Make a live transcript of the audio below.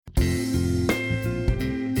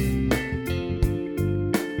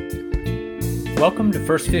Welcome to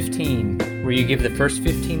First 15, where you give the first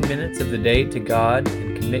 15 minutes of the day to God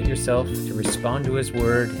and commit yourself to respond to His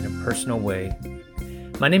Word in a personal way.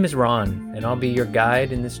 My name is Ron, and I'll be your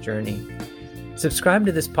guide in this journey. Subscribe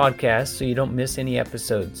to this podcast so you don't miss any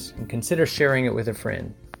episodes, and consider sharing it with a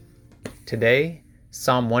friend. Today,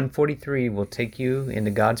 Psalm 143 will take you into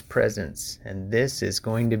God's presence, and this is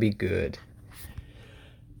going to be good.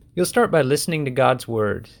 You'll start by listening to God's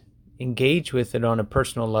Word. Engage with it on a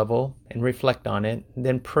personal level and reflect on it, and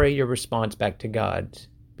then pray your response back to God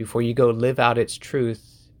before you go live out its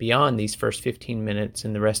truth beyond these first 15 minutes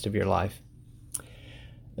and the rest of your life.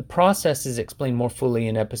 The process is explained more fully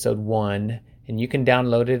in episode 1, and you can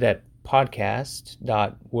download it at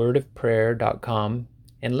podcast.wordofprayer.com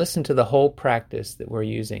and listen to the whole practice that we're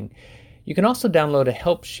using. You can also download a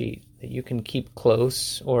help sheet that you can keep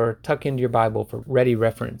close or tuck into your Bible for ready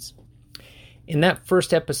reference. In that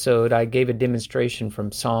first episode, I gave a demonstration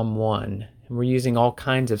from Psalm 1, and we're using all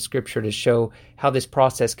kinds of scripture to show how this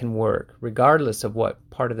process can work, regardless of what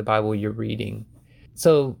part of the Bible you're reading.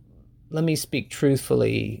 So let me speak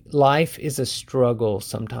truthfully. Life is a struggle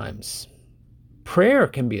sometimes. Prayer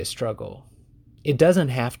can be a struggle. It doesn't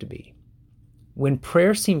have to be. When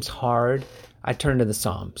prayer seems hard, I turn to the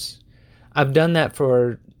Psalms. I've done that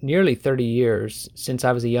for nearly 30 years, since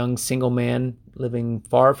I was a young single man living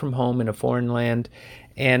far from home in a foreign land,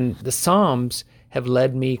 and the Psalms have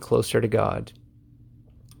led me closer to God.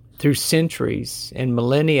 Through centuries and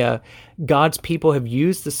millennia, God's people have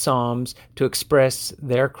used the Psalms to express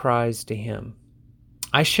their cries to Him.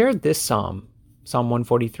 I shared this Psalm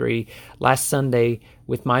 143, last Sunday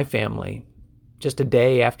with my family, just a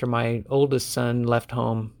day after my oldest son left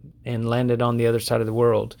home and landed on the other side of the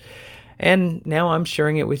world. And now I'm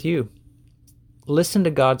sharing it with you. Listen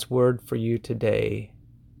to God's word for you today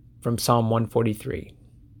from Psalm 143.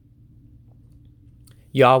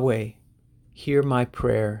 Yahweh, hear my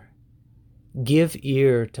prayer. Give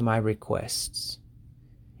ear to my requests.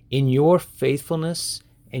 In your faithfulness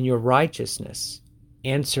and your righteousness,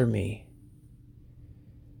 answer me.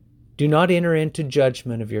 Do not enter into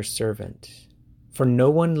judgment of your servant, for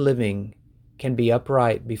no one living can be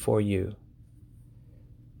upright before you.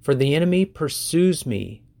 For the enemy pursues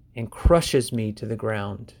me and crushes me to the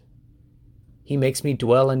ground. He makes me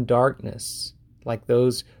dwell in darkness like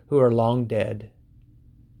those who are long dead.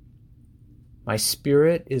 My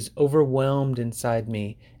spirit is overwhelmed inside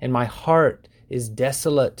me, and my heart is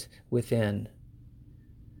desolate within.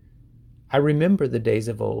 I remember the days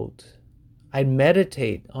of old. I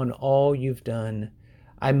meditate on all you've done.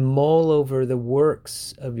 I mull over the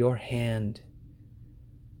works of your hand.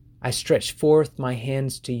 I stretch forth my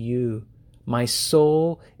hands to you. My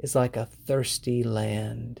soul is like a thirsty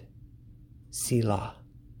land. Selah.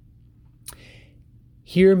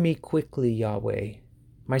 Hear me quickly, Yahweh.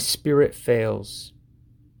 My spirit fails.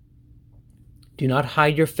 Do not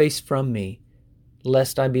hide your face from me,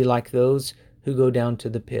 lest I be like those who go down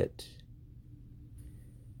to the pit.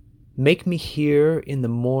 Make me hear in the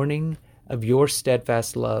morning of your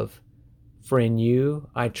steadfast love, for in you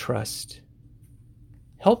I trust.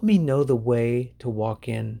 Help me know the way to walk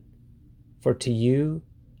in, for to you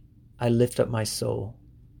I lift up my soul.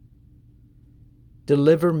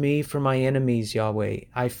 Deliver me from my enemies, Yahweh.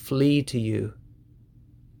 I flee to you.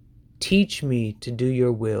 Teach me to do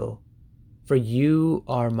your will, for you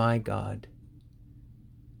are my God.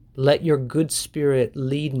 Let your good spirit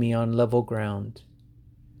lead me on level ground.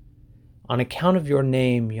 On account of your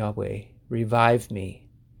name, Yahweh, revive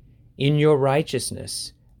me. In your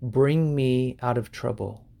righteousness, bring me out of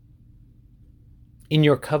trouble. In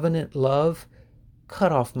your covenant love,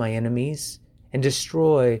 cut off my enemies and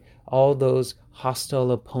destroy all those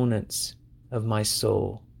hostile opponents of my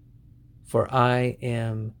soul, for I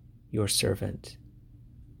am your servant.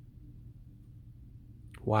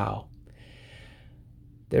 Wow.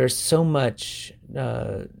 There's so much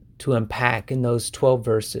to unpack in those 12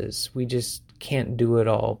 verses. We just can't do it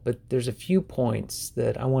all, but there's a few points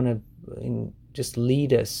that I want to just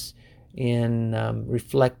lead us in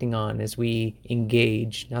reflecting on as we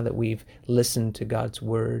engage, now that we've listened to God's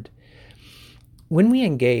word. When we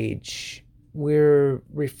engage, we're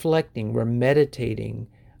reflecting, we're meditating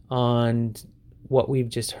on what we've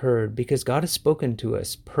just heard, because God has spoken to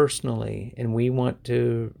us personally, and we want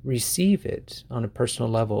to receive it on a personal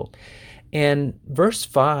level. And verse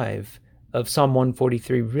 5 of Psalm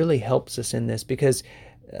 143 really helps us in this, because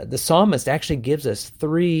the psalmist actually gives us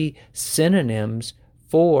 3 synonyms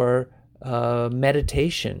for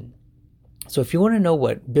meditation. So if you want to know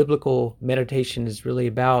what biblical meditation is really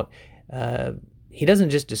about, he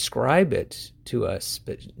doesn't just describe it to us,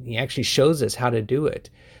 but he actually shows us how to do it.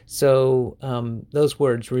 So those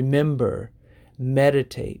words, remember,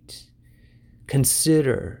 meditate,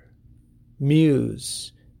 consider,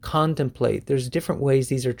 muse, contemplate. There's different ways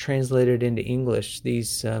these are translated into English,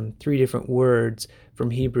 these 3 different words from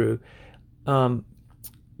Hebrew.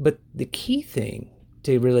 But the key thing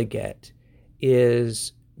to really get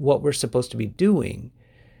is what we're supposed to be doing.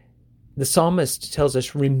 The psalmist tells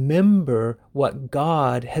us, remember what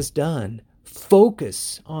God has done.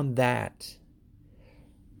 Focus on that.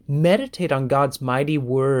 Meditate on God's mighty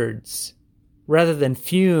words rather than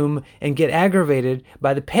fume and get aggravated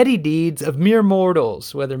by the petty deeds of mere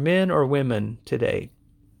mortals, whether men or women today.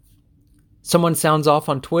 Someone sounds off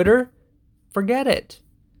on Twitter? Forget it.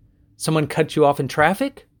 Someone cuts you off in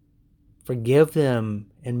traffic? Forgive them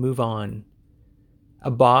and move on.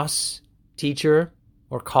 A boss, teacher,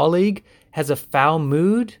 or colleague has a foul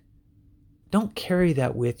mood? Don't carry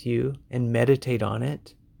that with you and meditate on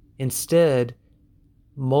it. Instead,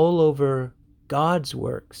 mull over God's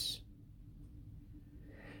works.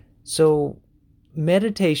 So,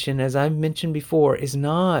 meditation, as I've mentioned before, is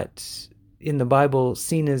not in the Bible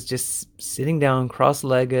seen as just sitting down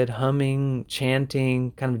cross-legged, humming,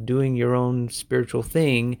 chanting, kind of doing your own spiritual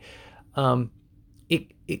thing.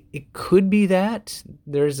 It could be that.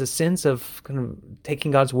 There's a sense of kind of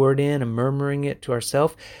taking God's word in and murmuring it to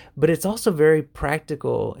ourselves, but it's also very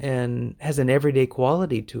practical and has an everyday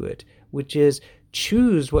quality to it, which is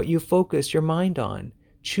choose what you focus your mind on.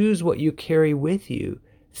 Choose what you carry with you.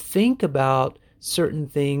 Think about certain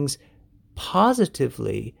things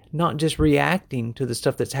positively, not just reacting to the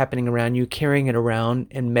stuff that's happening around you, carrying it around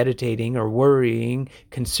and meditating or worrying,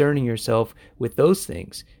 concerning yourself with those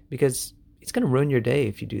things, because it's going to ruin your day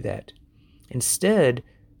if you do that. Instead,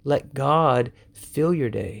 let God fill your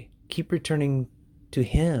day. Keep returning to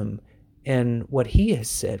Him and what He has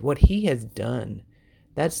said, what He has done.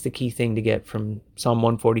 That's the key thing to get from Psalm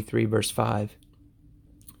 143, verse 5.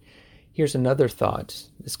 Here's another thought.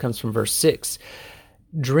 This comes from verse 6.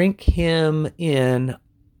 Drink Him in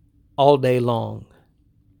all day long.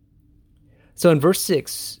 So in verse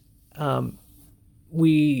 6,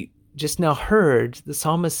 we just now heard the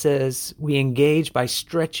psalmist says we engage by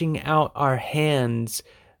stretching out our hands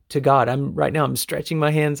to God. I'm stretching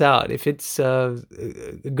my hands out. If it's a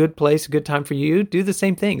good place, a good time for you, do the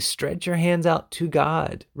same thing. Stretch your hands out to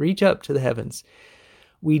God. Reach up to the heavens.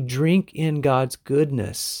 We drink in God's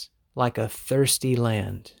goodness like a thirsty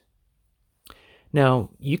land.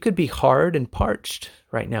 Now, you could be hard and parched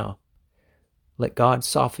right now. Let God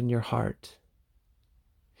soften your heart.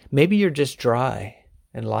 Maybe you're just dry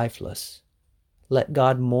and lifeless. Let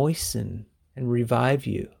God moisten and revive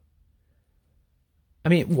you. I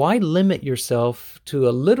mean, why limit yourself to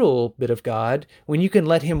a little bit of God when you can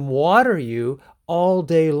let Him water you all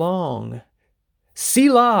day long?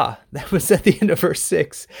 Selah, that was at the end of verse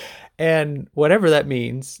 6. And whatever that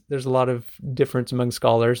means, there's a lot of difference among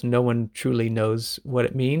scholars. No one truly knows what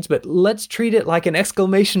it means, but let's treat it like an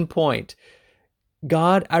exclamation point.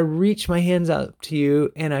 God, I reach my hands out to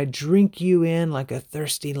you and I drink you in like a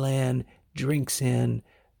thirsty land drinks in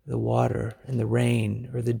the water and the rain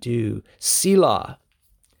or the dew. Selah.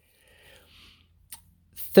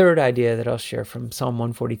 Third idea that I'll share from Psalm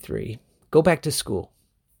 143. Go back to school.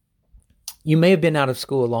 You may have been out of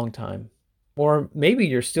school a long time, or maybe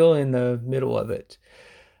you're still in the middle of it.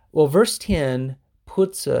 Well, verse 10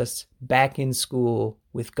 puts us back in school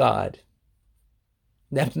with God.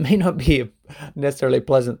 That may not be a necessarily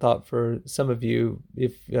pleasant thought for some of you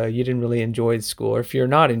if you didn't really enjoy school or if you're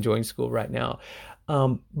not enjoying school right now.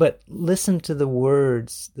 But listen to the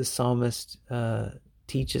words the psalmist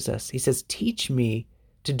teaches us. He says, teach me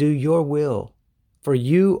to do your will, for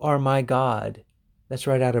you are my God. That's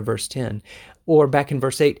right out of verse 10. Or back in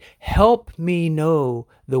verse 8, help me know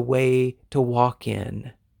the way to walk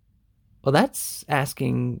in. Well, that's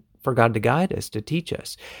asking for God to guide us, to teach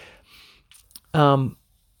us.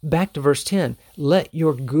 Back to verse 10, let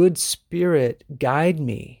your good spirit guide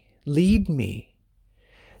me, lead me.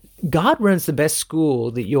 God runs the best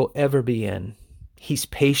school that you'll ever be in. He's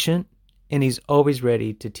patient and He's always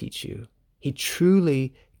ready to teach you. He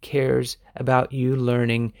truly cares about you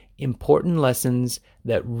learning important lessons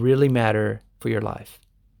that really matter for your life.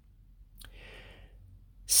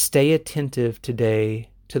 Stay attentive today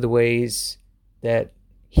to the ways that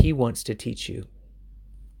He wants to teach you.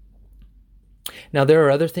 Now, there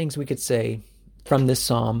are other things we could say from this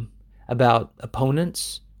psalm about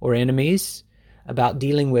opponents or enemies, about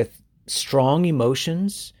dealing with strong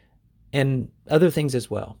emotions, and other things as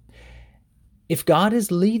well. If God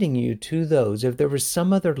is leading you to those, if there was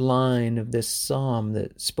some other line of this psalm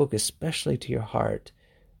that spoke especially to your heart,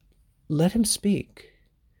 let Him speak.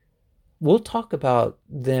 We'll talk about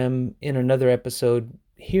them in another episode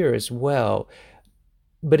here as well,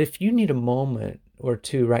 But if you need a moment or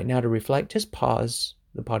two right now to reflect, just pause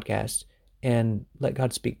the podcast and let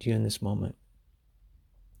God speak to you in this moment.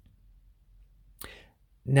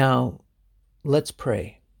 Now, let's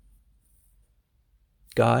pray.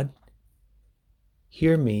 God,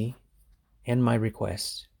 hear me and my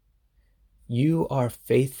request. You are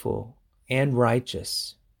faithful and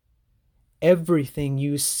righteous. Everything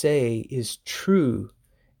you say is true,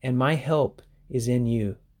 and my help is in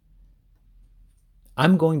you.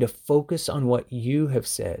 I'm going to focus on what you have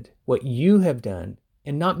said, what you have done,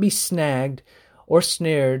 and not be snagged or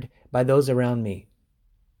snared by those around me.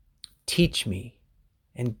 Teach me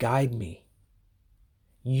and guide me.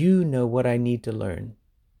 You know what I need to learn.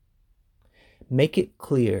 Make it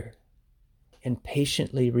clear and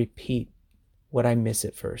patiently repeat what I miss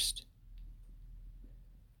at first.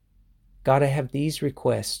 God, I have these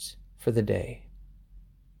requests for the day.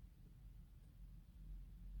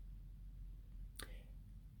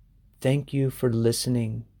 Thank you for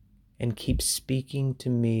listening and keep speaking to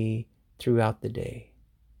me throughout the day.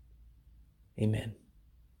 Amen.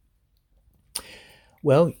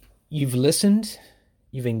 Well, you've listened,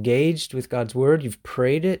 you've engaged with God's word, you've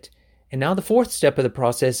prayed it, and now the fourth step of the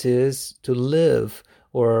process is to live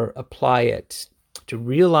or apply it, to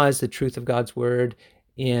realize the truth of God's word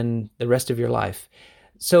in the rest of your life.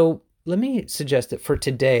 So let me suggest that for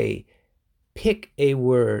today, pick a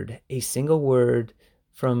word, a single word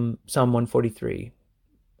from Psalm 143.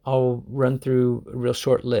 I'll run through a real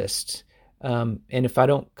short list. And if I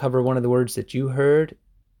don't cover one of the words that you heard,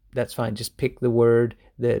 that's fine. Just pick the word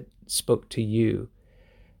that spoke to you.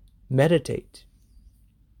 Meditate.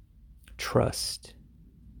 Trust.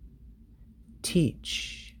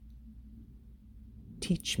 Teach.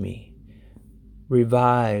 Teach me.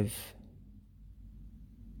 Revive.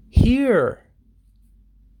 Hear.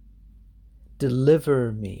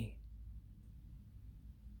 Deliver me.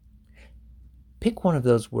 Pick one of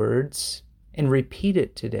those words and repeat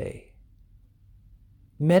it today.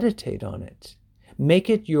 Meditate on it. Make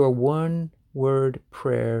it your one-word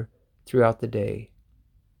prayer throughout the day.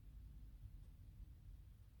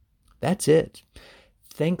 That's it.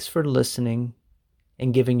 Thanks for listening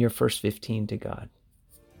and giving your first 15 to God.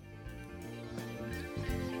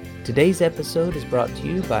 Today's episode is brought to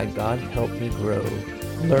you by God Help Me Grow,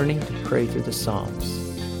 Learning to Pray Through the Psalms,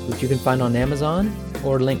 which you can find on Amazon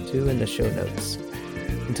or link to in the show notes.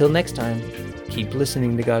 Until next time, keep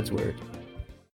listening to God's Word.